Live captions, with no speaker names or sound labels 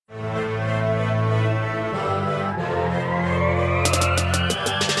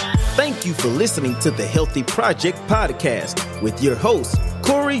Thank you for listening to the Healthy Project podcast with your host,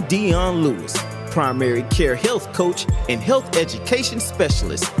 Corey Dion Lewis, primary care health coach and health education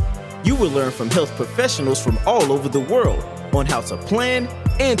specialist. You will learn from health professionals from all over the world on how to plan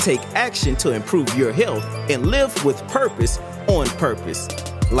and take action to improve your health and live with purpose on purpose.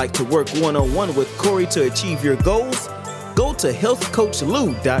 Like to work one-on-one with Corey to achieve your goals? Go to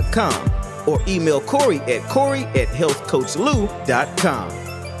healthcoachlou.com or email Corey at corey@healthcoachlou.com.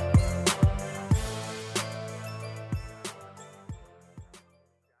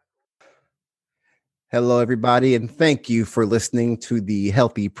 Hello, everybody, and thank you for listening to the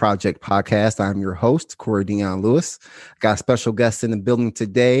Healthy Project podcast. I'm your host, Corey Dion Lewis. Got a special guest in the building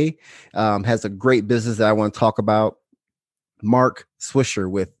today. Has a great business that I want to talk about. Mark Swisher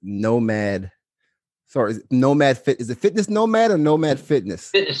with Nomad. Sorry, Nomad Fit. Is it Fitness Nomad or Nomad Fitness?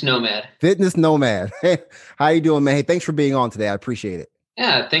 Fitness Nomad. Fitness Nomad. How you doing, man? Hey, thanks for being on today. I appreciate it.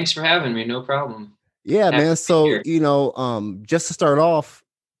 Yeah, thanks for having me. No problem. Yeah, man. So, just to start off,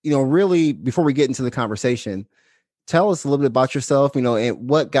 really before we get into the conversation, tell us a little bit about yourself, and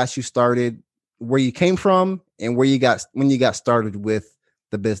what got you started, where you came from, and when you got started with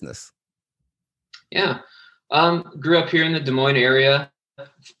the business. Yeah. Grew up here in the Des Moines area.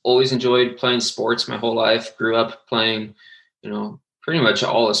 Always enjoyed playing sports my whole life. Grew up playing, pretty much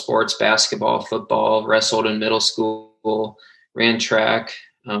all the sports, basketball, football, wrestled in middle school, ran track,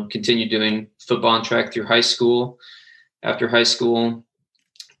 continued doing football and track through high school. After high school,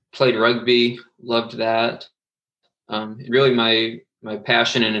 played rugby, loved that. Really my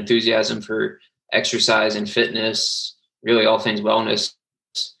passion and enthusiasm for exercise and fitness, really all things wellness,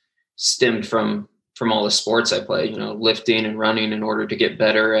 stemmed from all the sports I played, lifting and running in order to get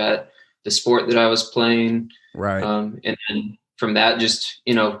better at the sport that I was playing. Right. And then from that, just,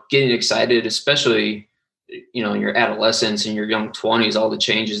 getting excited, especially, in your adolescence and your young 20s, all the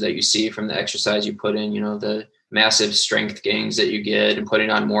changes that you see from the exercise you put in, the massive strength gains that you get and putting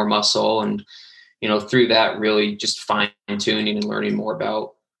on more muscle. And, through that, really just fine tuning and learning more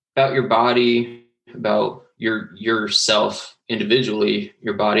about your body, about yourself individually,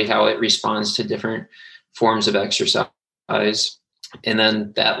 your body, how it responds to different forms of exercise. And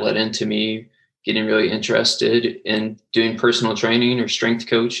then that led into me getting really interested in doing personal training or strength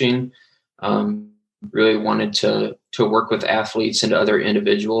coaching. Really wanted to work with athletes and other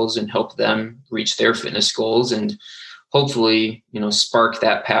individuals and help them reach their fitness goals and hopefully, spark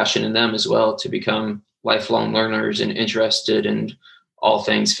that passion in them as well to become lifelong learners and interested in all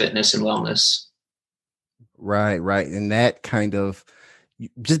things fitness and wellness. Right. And that kind of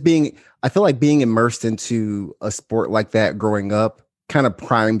I feel like being immersed into a sport like that growing up kind of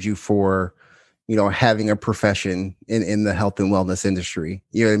primed you for, having a profession in the health and wellness industry.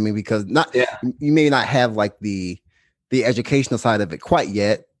 You know what I mean? Because you may not have like the educational side of it quite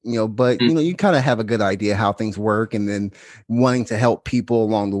yet, but you kind of have a good idea how things work, and then wanting to help people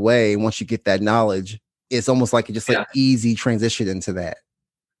along the way. And once you get that knowledge, it's almost like an easy transition into that.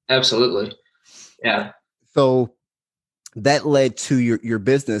 Absolutely. Yeah. So that led to your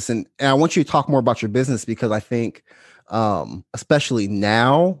business. And I want you to talk more about your business, because I think, especially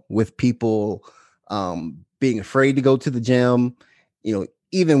now with people being afraid to go to the gym,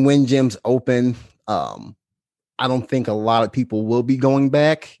 even when gyms open, I don't think a lot of people will be going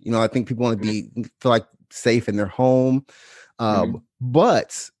back. I think people want to feel like safe in their home.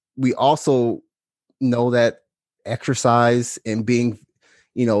 But we also know that exercise and being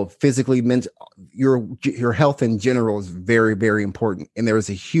physically, your health in general is very, very important. And there is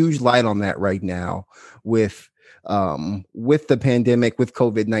a huge light on that right now with the pandemic, with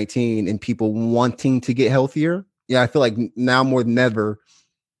COVID-19, and people wanting to get healthier. Yeah. I feel like now more than ever,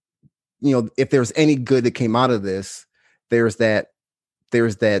 if there's any good that came out of this, there's that,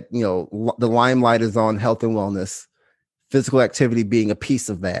 the limelight is on health and wellness, physical activity being a piece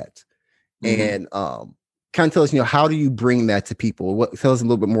of that. And, kind of tell us, how do you bring that to people? Tell us a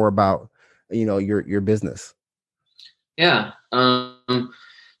little bit more about, your business. Yeah.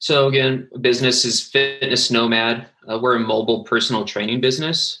 So again, business is Fitness Nomad. We're a mobile personal training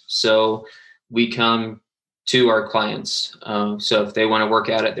business. So we come to our clients. So if they want to work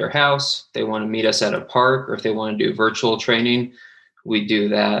out at their house, they want to meet us at a park, or if they want to do virtual training, we do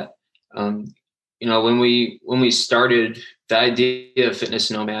that. When we started the idea of Fitness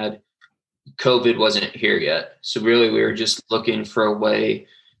Nomad, COVID wasn't here yet. So really we were just looking for a way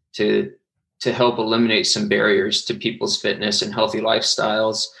to help eliminate some barriers to people's fitness and healthy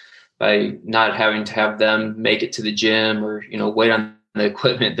lifestyles by not having to have them make it to the gym or, wait on the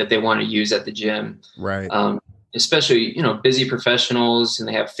equipment that they want to use at the gym. Right. Especially, busy professionals, and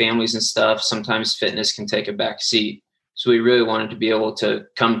they have families and stuff. Sometimes fitness can take a back seat. So we really wanted to be able to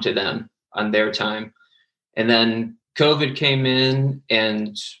come to them on their time. And then COVID came in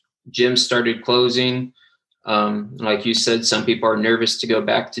and gyms started closing. Like you said, some people are nervous to go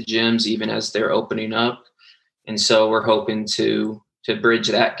back to gyms even as they're opening up. And so we're hoping to bridge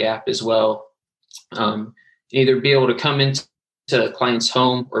that gap as well. Either be able to come into a client's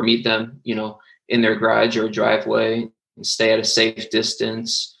home or meet them, in their garage or driveway and stay at a safe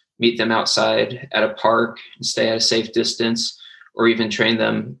distance, meet them outside at a park and stay at a safe distance, or even train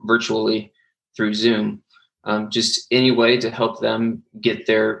them virtually through Zoom. Just any way to help them get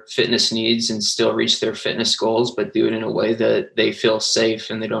their fitness needs and still reach their fitness goals, but do it in a way that they feel safe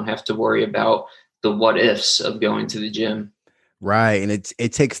and they don't have to worry about the what ifs of going to the gym. Right. And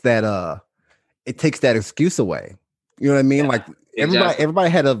it takes that excuse away. You know what I mean? Yeah, like everybody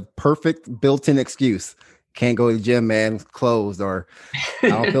had a perfect built-in excuse. Can't go to the gym, man, it's closed, or I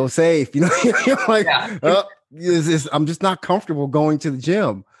don't feel safe. You're like, I'm just not comfortable going to the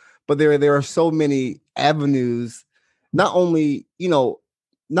gym. But there are so many avenues. Not only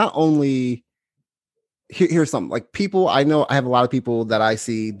here's something like people. I know I have a lot of people that I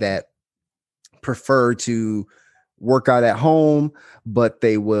see that prefer to work out at home, but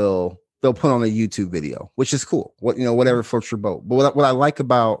they'll put on a YouTube video, which is cool. Whatever floats your boat. But what I like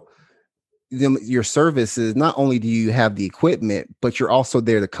about your service is not only do you have the equipment, but you're also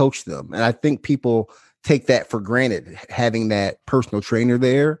there to coach them. And I think people take that for granted, having that personal trainer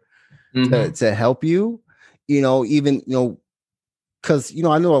there to help you, because,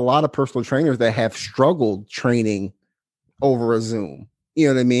 I know a lot of personal trainers that have struggled training over a Zoom, you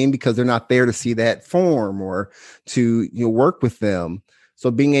know what I mean? Because they're not there to see that form or to, work with them.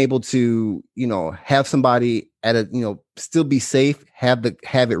 So being able to, have somebody at still be safe, have it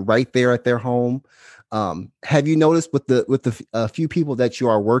right there at their home. Have you noticed with the few people that you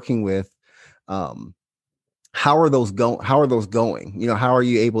are working with, how are those going? How are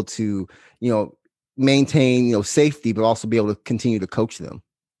you able to, maintain, safety, but also be able to continue to coach them?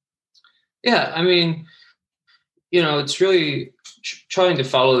 Yeah. I mean, it's really trying to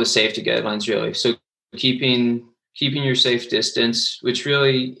follow the safety guidelines, really. So keeping your safe distance, which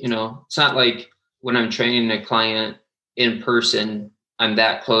really, it's not like when I'm training a client in person, I'm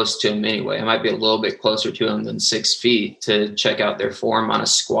that close to him anyway. I might be a little bit closer to him than 6 feet to check out their form on a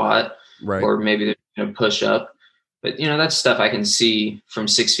squat, right, or maybe they're going to push up. But, that's stuff I can see from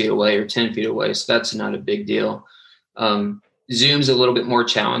 6 feet away or 10 feet away. So that's not a big deal. Zoom's a little bit more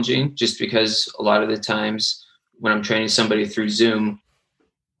challenging just because a lot of the times when I'm training somebody through Zoom,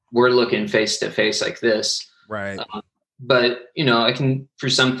 we're looking face to face like this. Right. But, for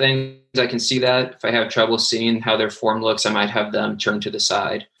some things I can see that. If I have trouble seeing how their form looks, I might have them turn to the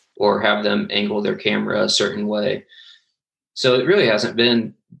side or have them angle their camera a certain way. So it really hasn't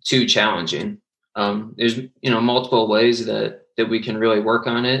been too challenging. There's, multiple ways that we can really work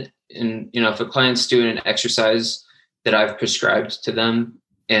on it. And, if a client's doing an exercise that I've prescribed to them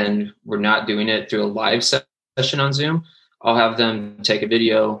and we're not doing it through a live session on Zoom, I'll have them take a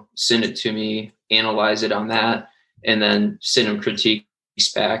video, send it to me, analyze it on that, and then send them critiques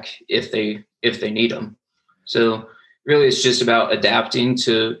back if they need them. So really it's just about adapting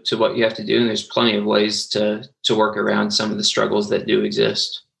to what you have to do. And there's plenty of ways to work around some of the struggles that do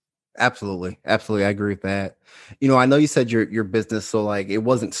exist. Absolutely. I agree with that. I know you said your business, so like it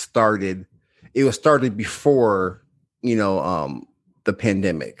was started before, the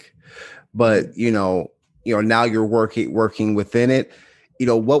pandemic, but, now you're working within it.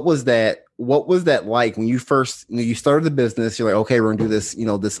 What was that like when you first, you started the business? You're like, okay, we're gonna do this,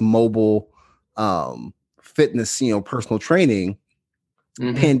 this mobile, fitness, personal training.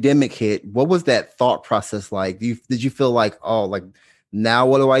 Pandemic hit. What was that thought process like? Did you feel like, oh, like, now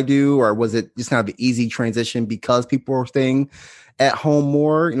what do I do? Or was it just kind of an easy transition because people were staying at home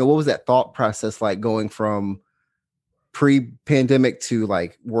more? What was that thought process like going from pre-pandemic to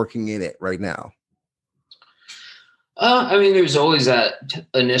like working in it right now? There's always that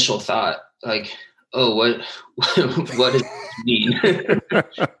initial thought like, oh, what does this mean?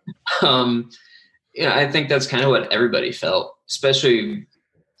 I think that's kind of what everybody felt, especially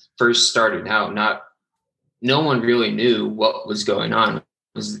first starting out. No one really knew what was going on,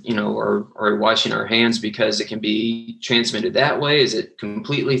 or washing our hands because it can be transmitted that way. Is it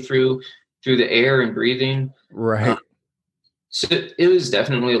completely through the air and breathing? Right. So it was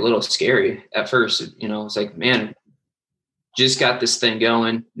definitely a little scary at first. It's like, man, just got this thing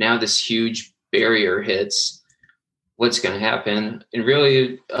going. Now this huge barrier hits. What's going to happen? And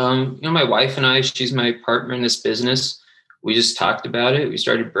really, my wife and I, she's my partner in this business. We just talked about it. We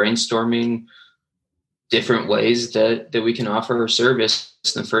started brainstorming different ways that we can offer our service.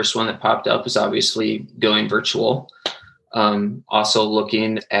 The first one that popped up was obviously going virtual. Also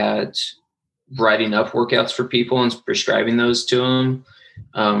looking at writing up workouts for people and prescribing those to them.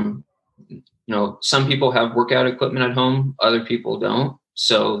 Some people have workout equipment at home, other people don't.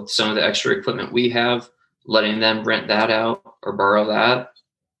 So some of the extra equipment we have, letting them rent that out or borrow that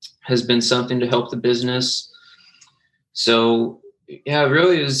has been something to help the business. So yeah, it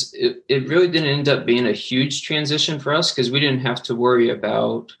really didn't end up being a huge transition for us because we didn't have to worry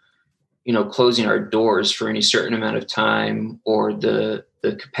about, closing our doors for any certain amount of time or the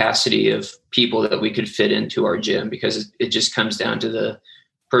capacity of people that we could fit into our gym, because it just comes down to the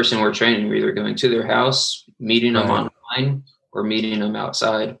person we're training. We're either going to their house, meeting them online, or meeting them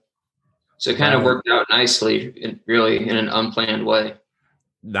outside. So it kind of worked out nicely, really in an unplanned way.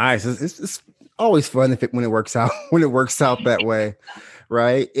 Nice. It's always fun when it works out that way,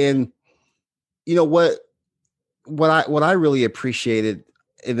 right? And what I really appreciated,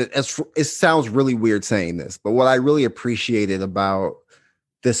 and it sounds really weird saying this, but what I really appreciated about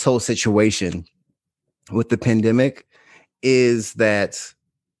this whole situation with the pandemic is that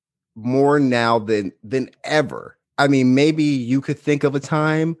more now than ever. I mean, maybe you could think of a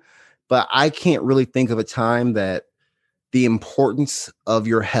time, but I can't really think of a time that the importance of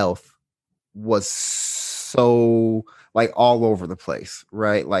your health was so like all over the place,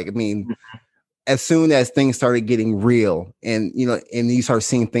 right? Like, I mean, as soon as things started getting real and you start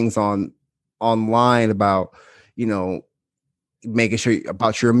seeing things online about, making sure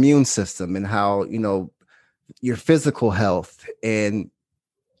about your immune system and how, your physical health and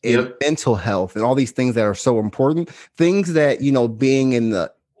mental health and all these things that are so important, things that, being in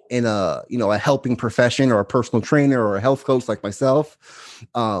a helping profession or a personal trainer or a health coach like myself,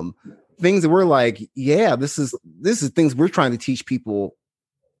 things that we're like, yeah, this is things we're trying to teach people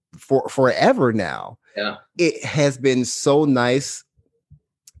for forever now. Yeah. It has been so nice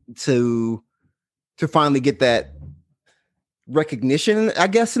to finally get that recognition, I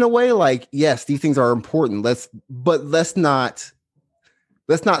guess, in a way. Like, yes, these things are important. Let's not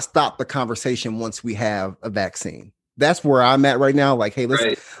stop the conversation once we have a vaccine. That's where I'm at right now. Like, hey,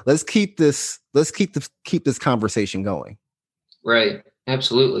 let's keep this conversation going. Right.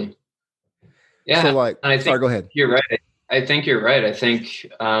 Absolutely. Yeah. So like, and I think go ahead. You're right. I think you're right. I think,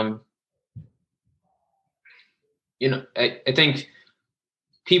 I think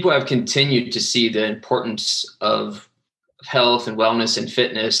people have continued to see the importance of health and wellness and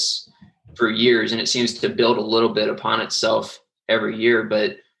fitness for years, and it seems to build a little bit upon itself every year.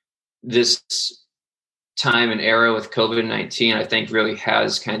 But this time and era with COVID-19, I think really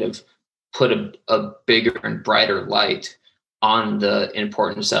has kind of put a bigger and brighter light on the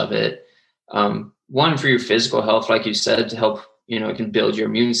importance of it. One, for your physical health, like you said, to help, it can build your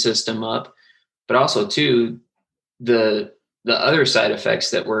immune system up, but also two, the other side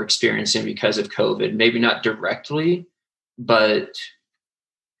effects that we're experiencing because of COVID, maybe not directly, but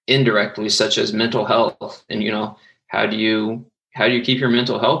indirectly, such as mental health. And, how do you keep your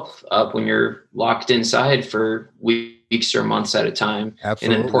mental health up when you're locked inside for weeks or months at a time?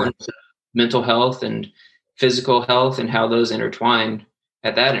 Absolutely. And the importance of mental health and physical health and how those intertwine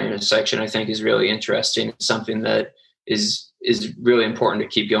at that intersection, I think, is really interesting. It's something that is really important to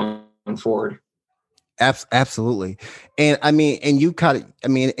keep going forward. Absolutely. And I mean, and you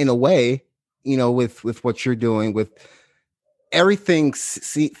in a way, with what you're doing with everything,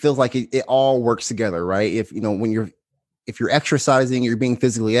 feels like it all works together, right? If you're exercising, you're being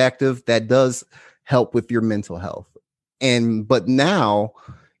physically active, that does help with your mental health. But now,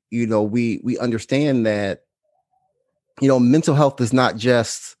 we understand that, mental health is not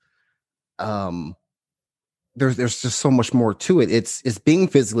just, there's just so much more to it. It's being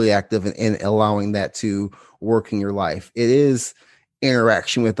physically active and allowing that to work in your life. It is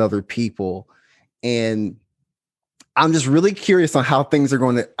interaction with other people. And I'm just really curious on how things are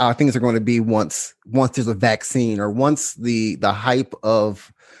going to be once there's a vaccine, or once the hype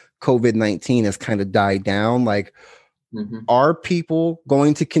of COVID-19 has kind of died down. Like, are people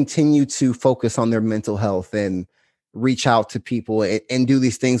going to continue to focus on their mental health and reach out to people and do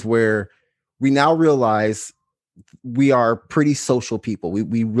these things where we now realize we are pretty social people?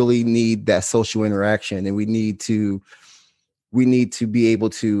 We really need that social interaction, and we need to be able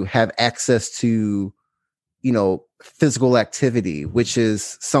to have access to, physical activity, which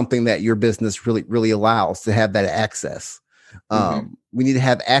is something that your business really allows to have that access. We need to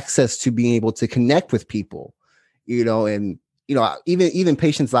have access to being able to connect with people, and, even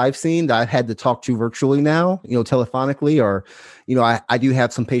patients I've seen that I've had to talk to virtually now, telephonically, or, I do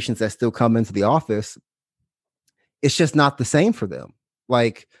have some patients that still come into the office. It's just not the same for them.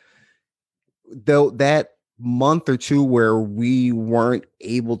 Like, though, that month or two where we weren't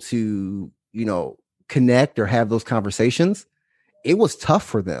able to, connect or have those conversations, it was tough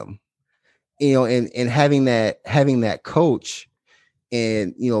for them. and having that coach,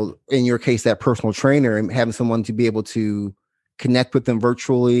 and, in your case, that personal trainer, and having someone to be able to connect with them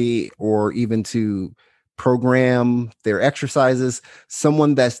virtually, or even to program their exercises,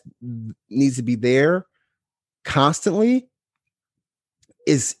 someone that needs to be there constantly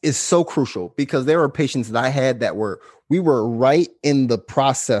is so crucial, because there are patients that I had that we were right in the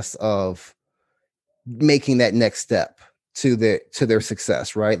process of making that next step to their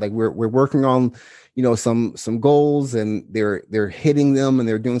success, right? Like we're working on, some goals, and they're hitting them, and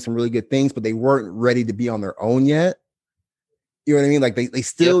they're doing some really good things, but they weren't ready to be on their own yet. You know what I mean? Like they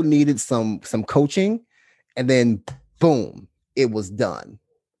still needed some coaching, and then boom, it was done.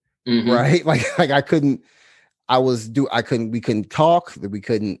 Mm-hmm. Right? Like we couldn't talk, they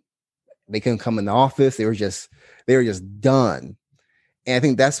couldn't come in the office. They were just done. And I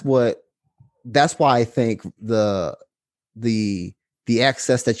think that's why I think the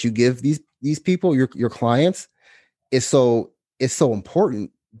access that you give these people, your clients, is so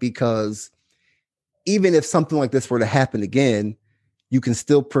important, because even if something like this were to happen again, you can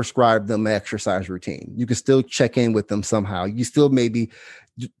still prescribe them an exercise routine. You can still check in with them somehow. You still maybe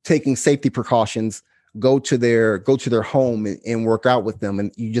taking safety precautions, go to their home and work out with them.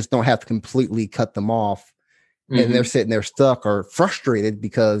 And you just don't have to completely cut them off. Mm-hmm. And they're sitting there stuck or frustrated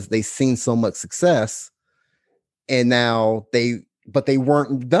because they've seen so much success. And now they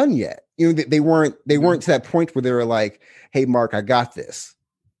weren't done yet. They weren't to that point where they were like, "Hey, Mark, I got this."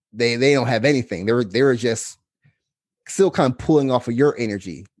 They don't have anything. They were just still kind of pulling off of your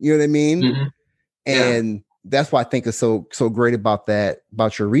energy. You know what I mean? Mm-hmm. And that's why I think is so great about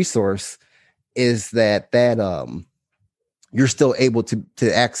your resource, is that you're still able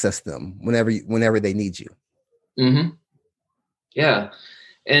to access them whenever they need you. Mm-hmm. Yeah.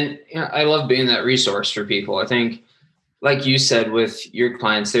 And I love being that resource for people. I think, like you said, with your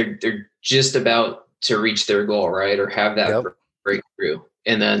clients, they're just about to reach their goal, right? Or have that breakthrough.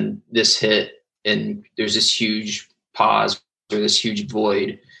 And then this hit, and there's this huge pause or this huge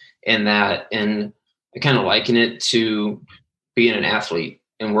void in that. And I kind of liken it to being an athlete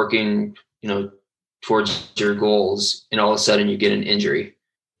and working, towards your goals, and all of a sudden you get an injury,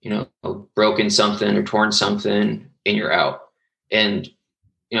 broken something or torn something, and you're out. And,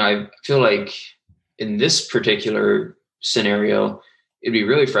 I feel like in this particular scenario, it'd be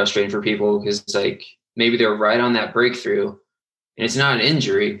really frustrating for people, because it's like, maybe they're right on that breakthrough, and it's not an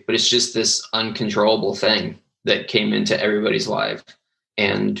injury, but it's just this uncontrollable thing that came into everybody's life.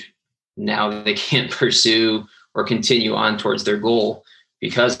 And now they can't pursue or continue on towards their goal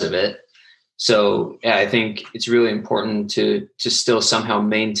because of it. So I think it's really important to still somehow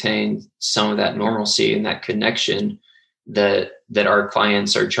maintain some of that normalcy and that connection that our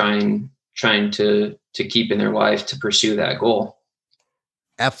clients are trying to keep in their life to pursue that goal.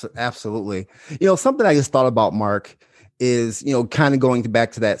 Absolutely. Something I just thought about, Mark, is, kind of going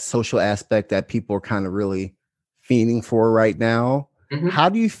back to that social aspect that people are kind of really fiending for right now. Mm-hmm. How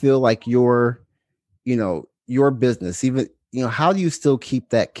do you feel like your business, even, how do you still keep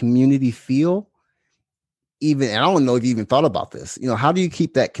that community feel? Even, and I don't know if you even thought about this, how do you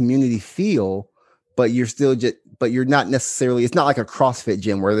keep that community feel, but you're not necessarily, it's not like a CrossFit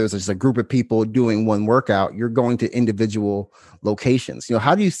gym where there's just a group of people doing one workout. You're going to individual locations.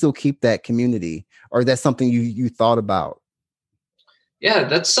 How do you still keep that community? Or that's something you thought about? Yeah,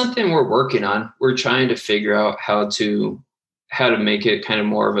 that's something we're working on. We're trying to figure out how to make it kind of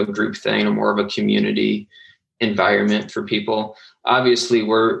more of a group thing, or more of a community environment for people. Obviously,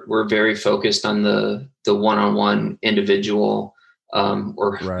 we're very focused on the one-on-one individual,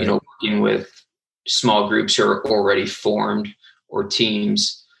 or right. Working with small groups who are already formed, or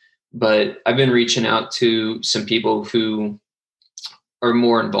teams. But I've been reaching out to some people who are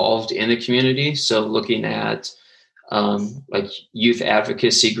more involved in the community. So looking at like youth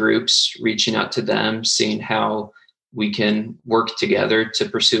advocacy groups, reaching out to them, seeing how we can work together to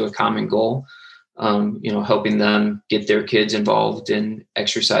pursue a common goal. Helping them get their kids involved in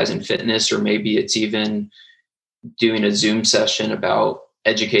exercise and fitness, or maybe it's even doing a Zoom session about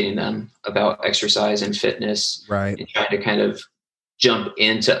educating them about exercise and fitness, right? And trying to kind of jump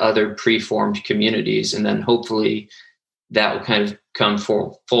into other preformed communities. And then hopefully that will kind of come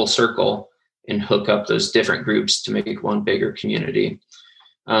full circle and hook up those different groups to make one bigger community.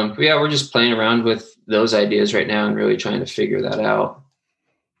 But yeah, we're just playing around with those ideas right now and really trying to figure that out.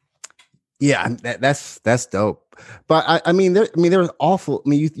 Yeah, that's dope. But there's awful.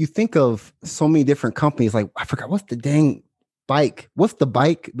 You think of so many different companies. Like, I forgot, what's the dang bike? What's the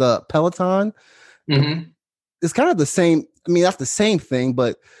bike? The Peloton. Mm-hmm. It's kind of the same. That's the same thing,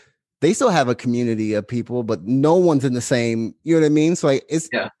 but they still have a community of people, but no one's in the same. You know what I mean? So like,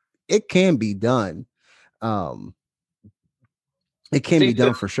 it can be done. It can be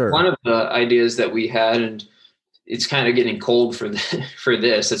done for sure. One of the ideas that we had, and it's kind of getting cold for for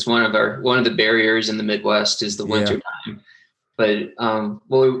this. It's one of the barriers in the Midwest is the winter time. But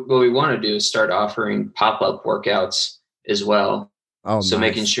what we want to do is start offering pop-up workouts as well. Oh, so nice.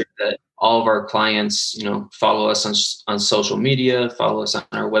 Making sure that all of our clients, follow us on social media, follow us on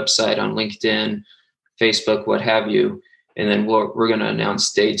our website, on LinkedIn, Facebook, what have you. And then we're going to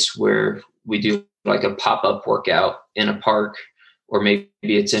announce dates where we do like a pop-up workout in a park, or maybe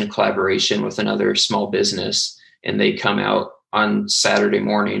it's in collaboration with another small business, and they come out on Saturday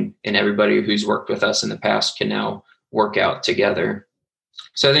morning, and everybody who's worked with us in the past can now work out together.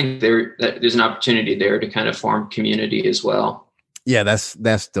 So I think there's an opportunity there to kind of form community as well. Yeah, that's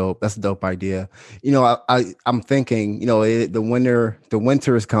dope. That's a dope idea. I'm thinking, the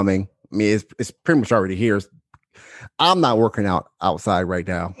winter is coming. I mean, it's pretty much already here. I'm not working out outside right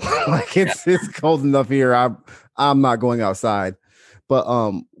now. Like it's cold enough here. I'm not going outside. But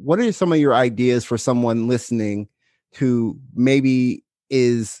what are some of your ideas for someone listening who maybe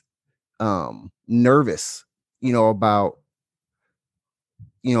is nervous, about,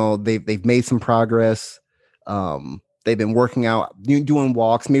 they've made some progress. They've been working out, doing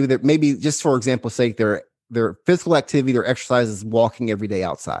walks. Maybe just for example's sake, their physical activity, their exercise is walking every day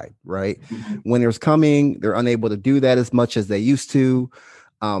outside, right? Mm-hmm. Winter's coming, they're unable to do that as much as they used to.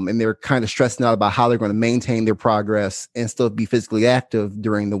 And they're kind of stressing out about how they're going to maintain their progress and still be physically active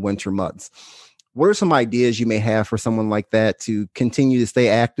during the winter months. What are some ideas you may have for someone like that to continue to stay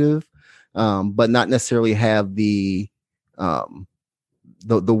active, but not necessarily have the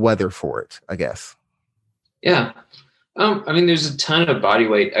weather for it, I guess? Yeah. There's a ton of body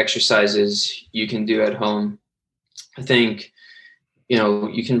weight exercises you can do at home. I think,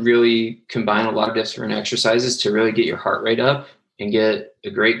 you can really combine a lot of different exercises to really get your heart rate up and get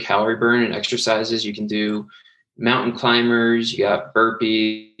a great calorie burn and exercises. You can do mountain climbers, you got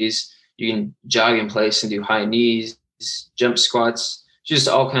burpees, you can jog in place and do high knees, jump squats, just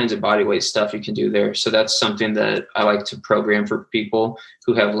all kinds of body weight stuff you can do there. So that's something that I like to program for people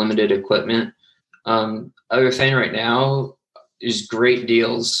who have limited equipment. Other thing right now is great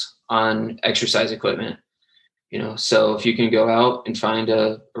deals on exercise equipment. So if you can go out and find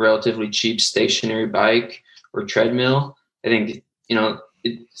a relatively cheap stationary bike or treadmill, I think,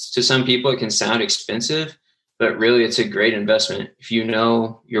 to some people it can sound expensive, but really it's a great investment. If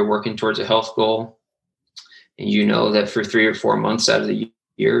you're working towards a health goal and that for 3 or 4 months out of the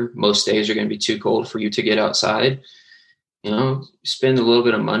year, most days are going to be too cold for you to get outside, spend a little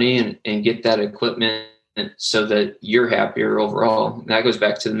bit of money and get that equipment so that you're happier overall. And that goes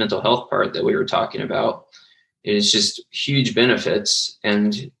back to the mental health part that we were talking about. It is just huge benefits.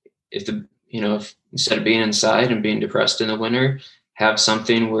 And if instead of being inside and being depressed in the winter, have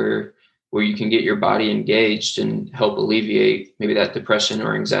something where you can get your body engaged and help alleviate maybe that depression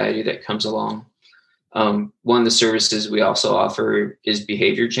or anxiety that comes along. One of the services we also offer is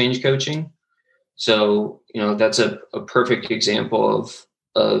behavior change coaching. So, that's a perfect example of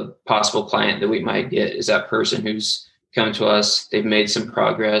a possible client that we might get is that person who's come to us. They've made some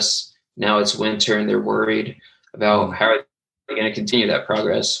progress. Now it's winter and they're worried about how are they going to continue that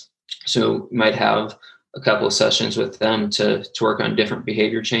progress. So we might have a couple of sessions with them to work on different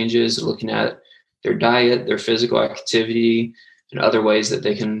behavior changes, looking at their diet, their physical activity, and other ways that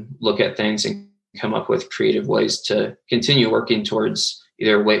they can look at things and come up with creative ways to continue working towards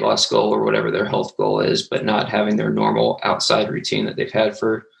either a weight loss goal or whatever their health goal is, but not having their normal outside routine that they've had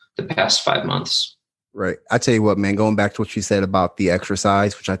for the past 5 months. Right. I tell you what, man, going back to what you said about the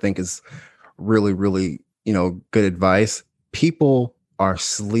exercise, which I think is really, really, good advice. People are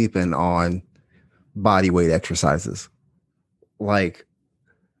sleeping on body weight exercises. Like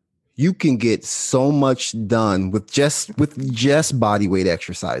you can get so much done with just body weight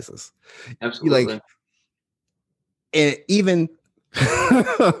exercises. Absolutely. And even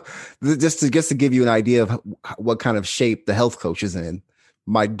just to give you an idea of what kind of shape the health coach is in.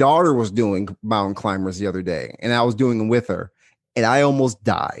 My daughter was doing mountain climbers the other day and I was doing them with her and I almost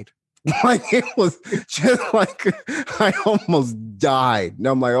died. Like it was just like I almost died. And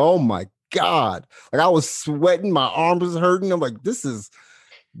I'm like, oh my God. Like I was sweating, my arms was hurting. I'm like, this is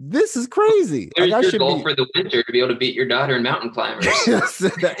crazy. There's like, your goal for the winter to be able to beat your daughter in mountain climbers. Yes,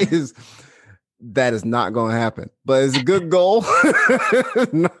 that is not going to happen, but it's a good goal.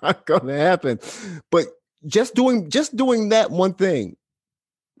 Not going to happen. But just doing that one thing,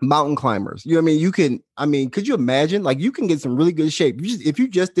 mountain climbers, could you imagine? Like you can get some really good shape. If you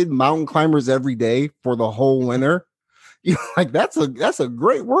just did mountain climbers every day for the whole winter, that's a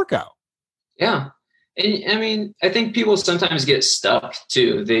great workout. Yeah. And I mean, I think people sometimes get stuck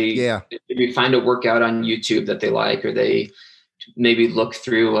too. They maybe find a workout on YouTube that they like, or they maybe look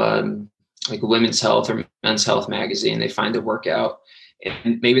through like Women's Health or Men's Health magazine. They find a workout,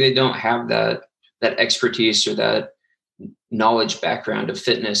 and maybe they don't have that expertise or that knowledge background of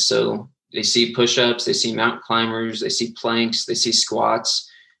fitness. So they see push-ups, they see mountain climbers, they see planks, they see squats,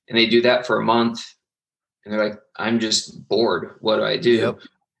 and they do that for a month, and they're like, I'm just bored. What do I do? Yep.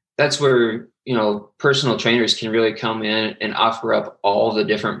 That's where, you know, personal trainers can really come in and offer up all the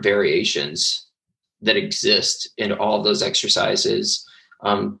different variations that exist in all those exercises,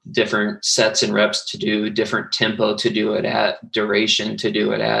 different sets and reps to do, different tempo to do it at, duration to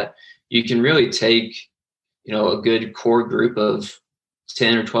do it at. You can really take, you know, a good core group of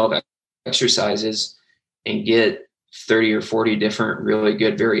 10 or 12 exercises and get 30 or 40 different really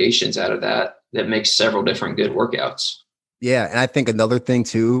good variations out of that makes several different good workouts. Yeah. And I think another thing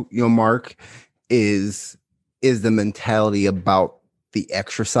too, you know, Mark, is the mentality about the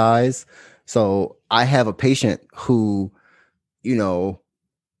exercise. So I have a patient who, you know,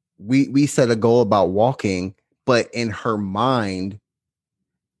 we set a goal about walking, but in her mind,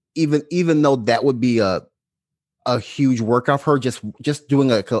 even though that would be a huge workout for her, just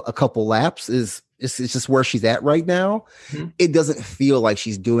doing a couple laps is just where she's at right now. Mm-hmm. It doesn't feel like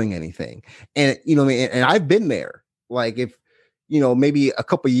she's doing anything. And, you know, and I've been there. Like, if, you know, maybe a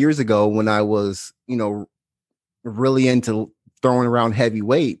couple of years ago when I was, you know, really into throwing around heavy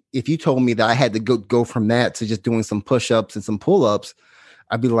weight, if you told me that I had to go from that to just doing some push-ups and some pull-ups,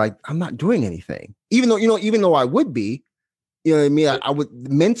 I'd be like, I'm not doing anything. Even though I would be, you know what I mean? I would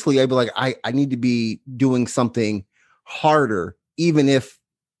mentally, I'd be like, I need to be doing something harder, even if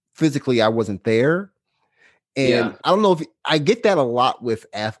physically I wasn't there. And I don't know if I get that a lot with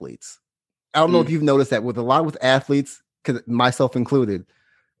athletes. I don't know if you've noticed that with athletes, because myself included,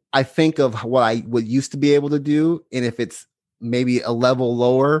 I think of what I would used to be able to do. And if it's maybe a level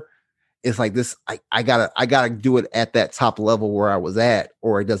lower, it's like this, I gotta do it at that top level where I was at,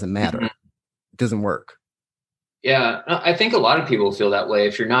 or it doesn't matter. Mm-hmm. It doesn't work. Yeah. I think a lot of people feel that way.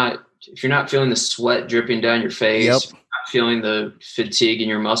 If you're not feeling the sweat dripping down your face, not feeling the fatigue in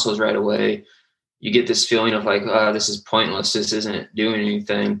your muscles right away, you get this feeling of like, oh, this is pointless. This isn't doing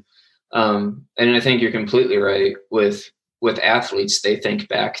anything. And I think you're completely right with athletes. They think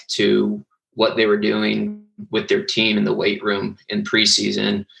back to what they were doing with their team in the weight room in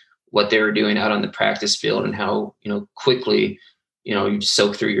preseason, what they were doing out on the practice field, and how, you know, quickly, you know, you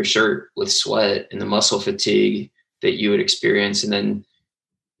soak through your shirt with sweat and the muscle fatigue that you would experience. And then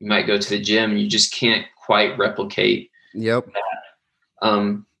you might go to the gym and you just can't quite replicate that.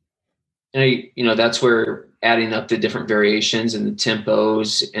 And you know, that's where adding up the different variations and the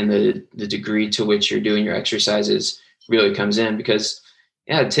tempos and the degree to which you're doing your exercises really comes in, because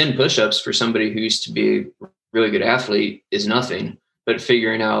 10 push-ups for somebody who used to be a really good athlete is nothing, but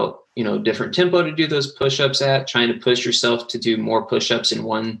figuring out, you know, different tempo to do those push-ups at, trying to push yourself to do more push-ups in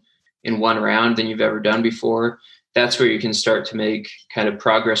one round than you've ever done before. That's where you can start to make kind of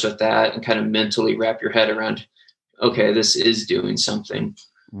progress with that and kind of mentally wrap your head around, okay, this is doing something.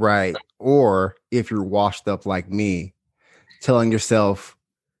 Right. Or if you're washed up like me, telling yourself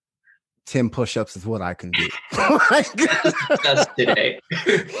 10 push-ups is what I can do. That's today.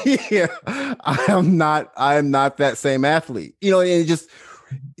 Yeah. I am not that same athlete. You know, and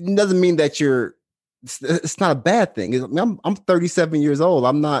it doesn't mean that it's not a bad thing. I'm 37 years old.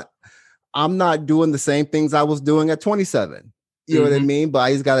 I'm not doing the same things I was doing at 27. You know what I mean? But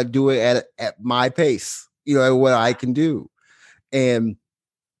I just got to do it at my pace, you know, what I can do. And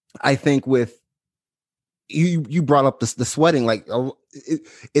I think with you brought up the sweating, like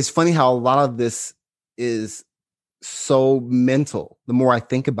it's funny how a lot of this is so mental. The more I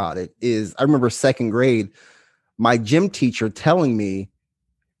think about it, I remember second grade, my gym teacher telling me,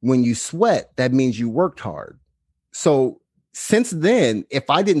 when you sweat, that means you worked hard. So since then, if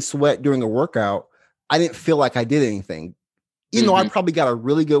I didn't sweat during a workout, I didn't feel like I did anything. You know, I probably got a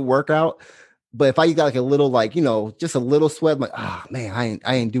really good workout, but if I got like a little, like, you know, just a little sweat, I'm like, man,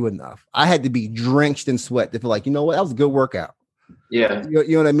 I ain't doing enough. I had to be drenched in sweat to feel like, you know what, that was a good workout. Yeah. You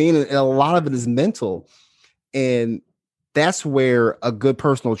know what I mean? And a lot of it is mental. And that's where a good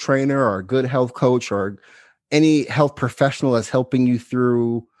personal trainer or a good health coach or any health professional that's helping you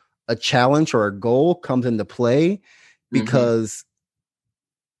through a challenge or a goal comes into play. Because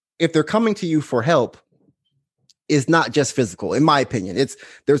if they're coming to you for help, it's not just physical. In my opinion,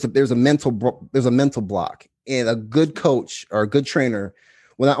 there's a mental block, and a good coach or a good trainer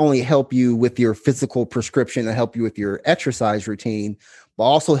will not only help you with your physical prescription and help you with your exercise routine, but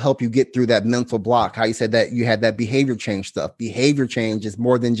also help you get through that mental block. How you said that you had that behavior change stuff. Behavior change is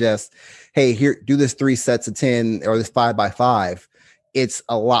more than just, hey, here, do this 3 sets of 10 or this 5x5. It's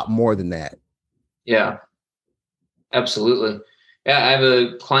a lot more than that. Yeah, absolutely. Yeah, I have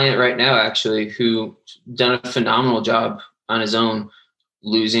a client right now actually who done a phenomenal job on his own,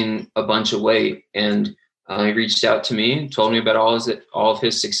 losing a bunch of weight, and he reached out to me and told me about all of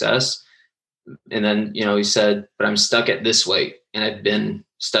his success. And then, he said, but I'm stuck at this weight, and I've been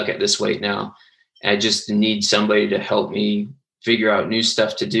stuck at this weight now. And I just need somebody to help me figure out new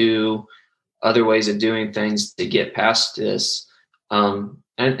stuff to do, other ways of doing things to get past this. And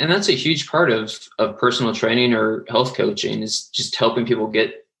that's a huge part of personal training or health coaching, is just helping people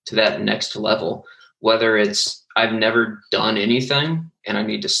get to that next level, whether it's I've never done anything and I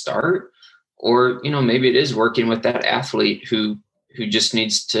need to start, or, maybe it is working with that athlete who just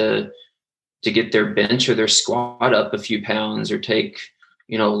needs to get their bench or their squat up a few pounds, or take,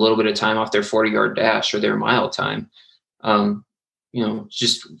 a little bit of time off their 40-yard dash or their mile time.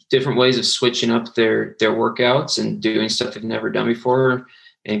 Just different ways of switching up their workouts and doing stuff they've never done before,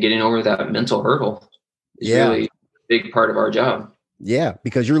 and getting over that mental hurdle is really a big part of our job. Yeah,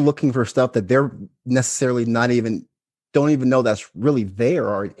 because you're looking for stuff that they're necessarily don't even know that's really there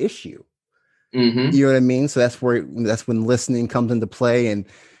or an issue. Mm-hmm. You know what I mean? So that's when listening comes into play, and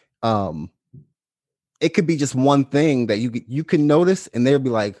it could be just one thing that you can notice, and they'll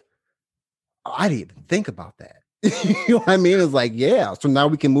be like, oh, I didn't even think about that. You know what I mean? It's like, yeah. So now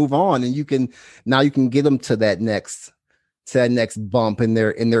we can move on, and you can get them to that next bump in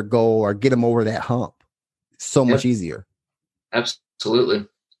their goal, or get them over that hump. So much easier. Absolutely.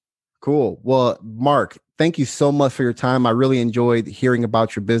 Cool. Well, Mark, thank you so much for your time. I really enjoyed hearing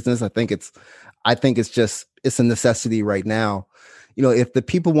about your business. I think it's a necessity right now. If the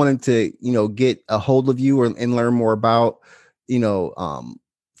people wanted to, get a hold of you and learn more about,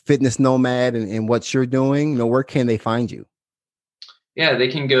 Fitness Nomad and what you're doing, where can they find you? Yeah, they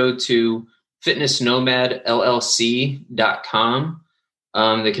can go to fitnessnomadllc.com.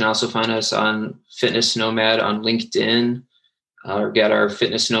 They can also find us on Fitness Nomad on LinkedIn, or get our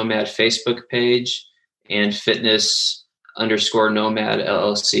Fitness Nomad Facebook page, and fitness_nomad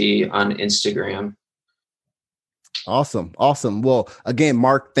LLC on Instagram. Awesome. Well, again,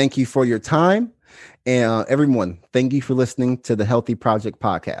 Mark, thank you for your time. And everyone, thank you for listening to the Healthy Project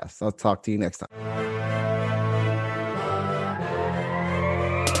podcast. I'll talk to you next time.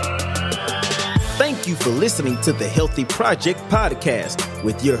 Thank you for listening to the Healthy Project podcast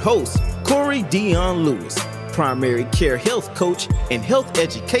with your host, Corey Dion Lewis, primary care health coach and health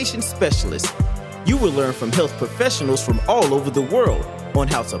education specialist. You will learn from health professionals from all over the world on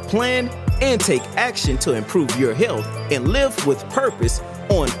how to plan and take action to improve your health and live with purpose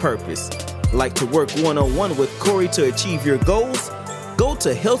on purpose. Like to work one-on-one with Corey to achieve your goals? Go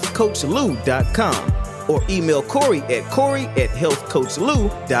to healthcoachlou.com or email Corey at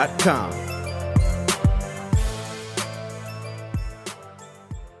healthcoachlou.com.